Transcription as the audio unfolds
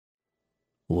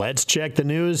Let's check the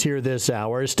news here this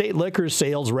hour. State liquor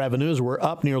sales revenues were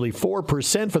up nearly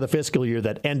 4% for the fiscal year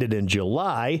that ended in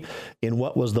July, in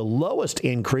what was the lowest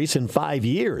increase in 5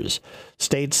 years.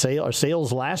 State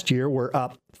sales last year were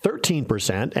up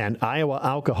 13%, and Iowa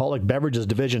Alcoholic Beverages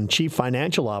Division Chief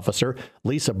Financial Officer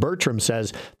Lisa Bertram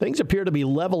says things appear to be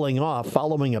leveling off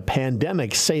following a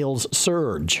pandemic sales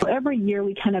surge. Every year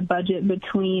we kind of budget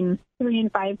between 3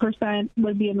 and 5%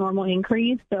 would be a normal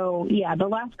increase. So, yeah, the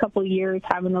last couple of years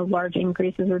having those large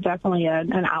increases are definitely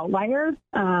an outlier.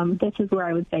 This is where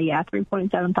I would say,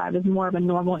 3.75 is more of a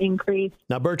normal increase.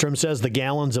 Now, Bertram says the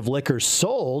gallons of liquor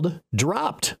sold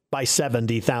dropped by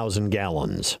 70,000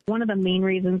 gallons. One of the main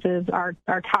reasons is our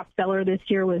top seller this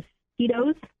year was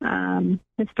Tito's.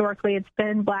 Historically, it's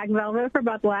been Black Velvet for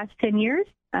about the last 10 years.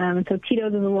 And so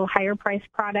Tito's is a little higher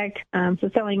priced product. So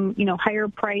selling, higher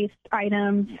priced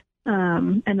items.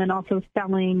 And then also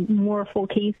selling more full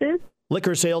cases.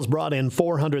 Liquor sales brought in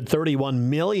 $431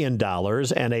 million,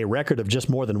 and a record of just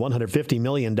more than $150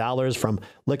 million from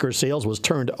liquor sales was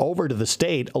turned over to the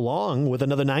state, along with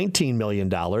another $19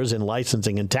 million in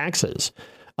licensing and taxes.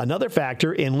 Another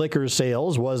factor in liquor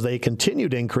sales was a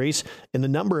continued increase in the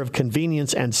number of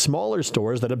convenience and smaller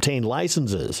stores that obtained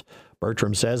licenses.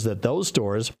 Bertram says that those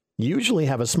stores usually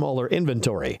have a smaller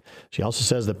inventory. She also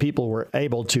says that people were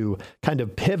able to kind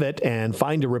of pivot and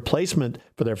find a replacement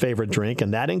for their favorite drink,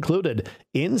 and that included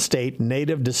in-state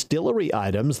native distillery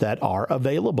items that are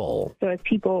available. So if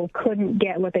people couldn't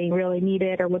get what they really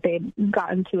needed or what they'd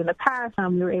gotten to in the past,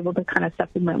 we were able to kind of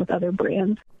supplement with other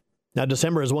brands. Now,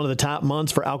 December is one of the top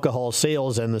months for alcohol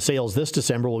sales, and the sales this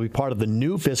December will be part of the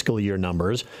new fiscal year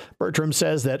numbers. Bertram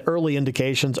says that early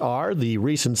indications are the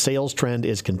recent sales trend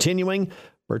is continuing.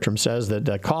 Bertram says that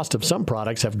the cost of some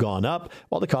products have gone up,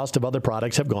 while the cost of other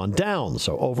products have gone down.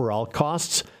 So overall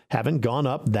costs haven't gone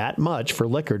up that much for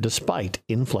liquor despite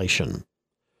inflation.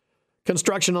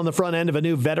 Construction on the front end of a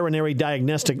new veterinary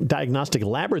diagnostic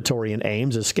laboratory in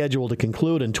Ames is scheduled to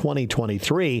conclude in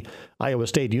 2023. Iowa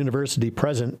State University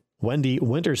President Wendy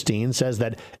Winterstein says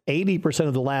that 80%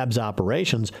 of the lab's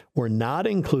operations were not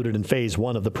included in Phase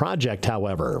 1 of the project,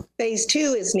 however. Phase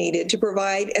 2 is needed to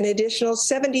provide an additional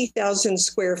 70,000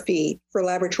 square feet for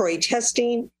laboratory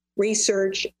testing,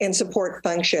 research, and support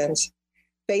functions.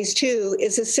 Phase 2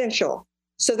 is essential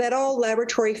so that all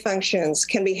laboratory functions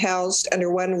can be housed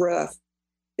under one roof.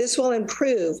 This will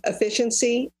improve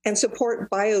efficiency and support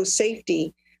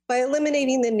biosafety by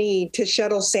eliminating the need to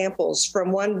shuttle samples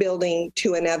from one building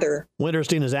to another.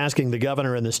 Winterstein is asking the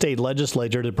governor and the state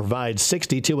legislature to provide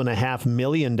 $62.5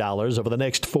 million over the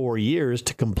next 4 years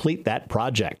to complete that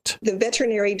project. The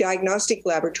Veterinary Diagnostic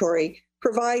Laboratory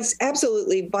provides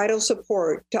absolutely vital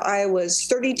support to Iowa's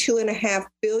 $32.5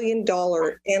 billion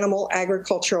animal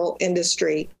agricultural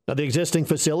industry. Now, the existing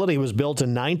facility was built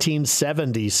in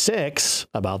 1976.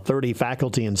 About 30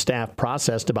 faculty and staff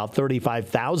processed about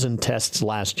 35,000 tests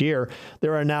last year.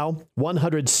 There are now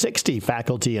 160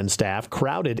 faculty and staff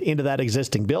crowded into that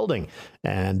existing building.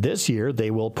 And this year, they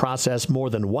will process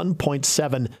more than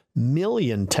 1.7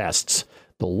 million tests,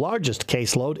 the largest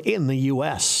caseload in the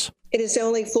U.S. It is the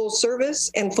only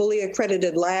full-service and fully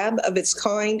accredited lab of its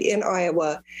kind in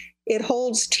Iowa. It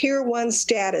holds Tier 1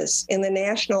 status in the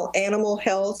National Animal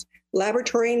Health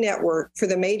Laboratory Network for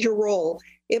the major role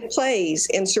it plays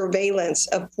in surveillance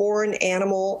of foreign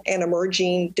animal and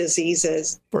emerging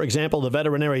diseases. For example, the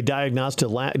Veterinary Diagnostic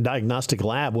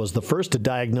Lab was the first to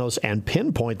diagnose and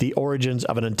pinpoint the origins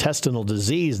of an intestinal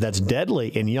disease that's deadly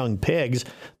in young pigs.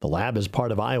 The lab is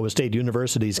part of Iowa State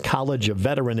University's College of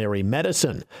Veterinary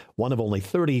Medicine, one of only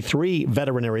 33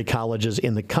 veterinary colleges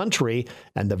in the country,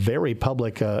 and the very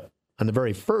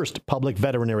first public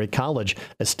veterinary college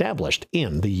established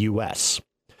in the U.S.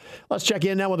 Let's check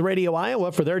in now with Radio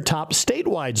Iowa for their top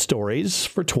statewide stories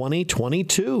for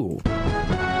 2022.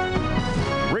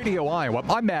 Radio Iowa,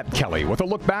 I'm Matt Kelly with a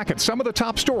look back at some of the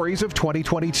top stories of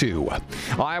 2022.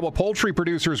 Iowa poultry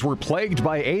producers were plagued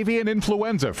by avian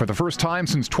influenza for the first time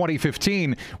since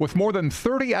 2015, with more than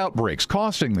 30 outbreaks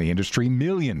costing the industry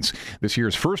millions. This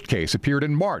year's first case appeared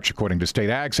in March, according to State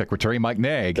Ag Secretary Mike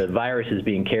Naig. The virus is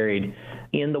being carried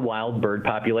in the wild bird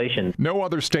population. No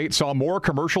other state saw more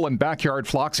commercial and backyard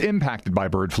flocks impacted by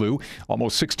bird flu.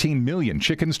 Almost 16 million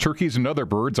chickens, turkeys, and other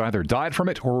birds either died from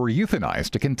it or were euthanized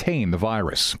to contain the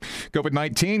virus.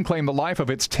 COVID-19 claimed the life of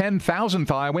its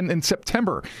 10,000th Iowan in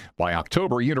September. By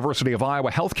October, University of Iowa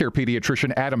healthcare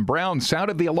pediatrician Adam Brown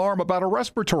sounded the alarm about a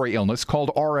respiratory illness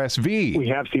called RSV. We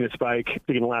have seen a spike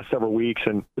in the last several weeks,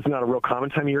 and it's not a real common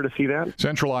time of year to see that.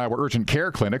 Central Iowa urgent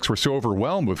care clinics were so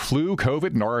overwhelmed with flu,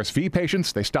 COVID, and RSV patients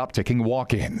since they stopped taking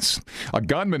walk-ins. A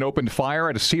gunman opened fire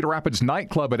at a Cedar Rapids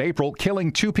nightclub in April,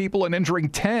 killing 2 people and injuring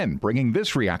 10, bringing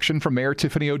this reaction from Mayor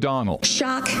Tiffany O'Donnell.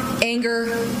 Shock, anger,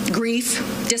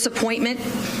 grief, disappointment.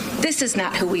 This is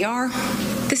not who we are.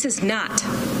 This is not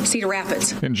Cedar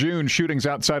Rapids. In June, shootings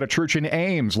outside a church in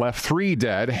Ames left 3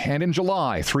 dead. And in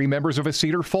July, 3 members of a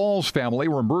Cedar Falls family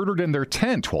were murdered in their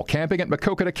tent while camping at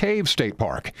Makokata Cave State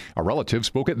Park. A relative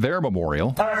spoke at their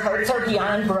memorial. Our hearts are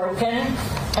beyond broken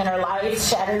and our lives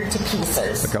shattered to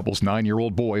pieces. The couple's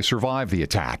 9-year-old boy survived the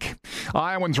attack.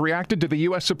 Iowans reacted to the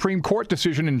U.S. Supreme Court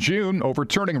decision in June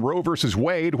overturning Roe v.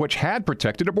 Wade, which had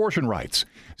protected abortion rights.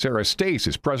 Sarah Stace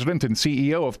is president and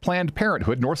CEO of Planned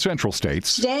Parenthood North Central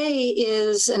States. Today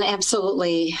is an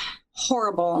absolutely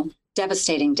horrible,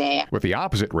 devastating day. With the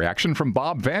opposite reaction from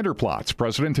Bob Vanderplots,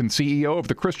 president and CEO of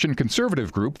the Christian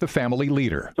conservative group, The Family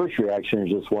Leader. First reaction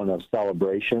is just one of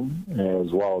celebration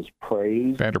as well as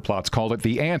praise. Vanderplots called it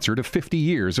the answer to 50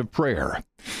 years of prayer.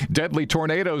 Deadly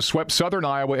tornadoes swept southern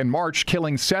Iowa in March,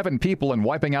 killing 7 people and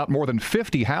wiping out more than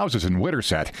 50 houses in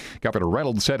Winterset. Governor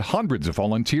Reynolds said hundreds of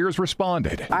volunteers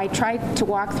responded. I tried to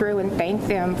walk through and thank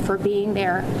them for being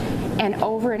there, and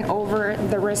over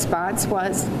the response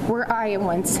was, we're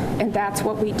Iowans, and that's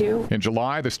what we do. In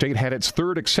July, the state had its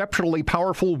 3rd exceptionally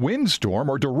powerful windstorm,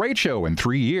 or derecho, in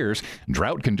 3 years.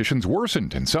 Drought conditions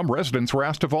worsened, and some residents were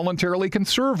asked to voluntarily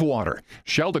conserve water.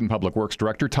 Sheldon Public Works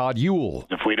Director Todd Ewell.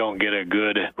 If we don't get a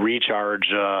good recharge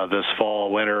this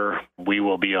fall, winter, we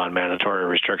will be on mandatory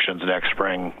restrictions next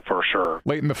spring for sure.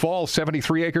 Late in the fall,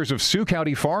 73 acres of Sioux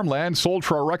County farmland sold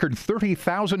for a record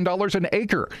 $30,000 an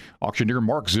acre. Auctioneer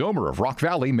Mark Zomer of Rock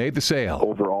Valley made the sale.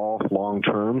 Overall, long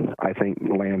term, I think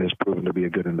land has proven to be a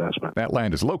good investment. That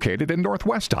land is located in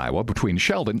northwest Iowa between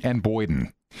Sheldon and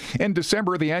Boyden. In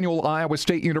December, the annual Iowa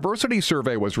State University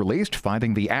survey was released,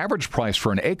 finding the average price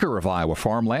for an acre of Iowa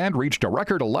farmland reached a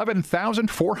record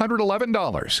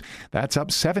 $11,411. That's up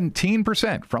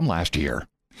 17% from last year.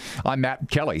 I'm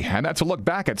Matt Kelly, and that's a look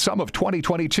back at some of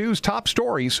 2022's top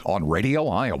stories on Radio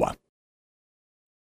Iowa.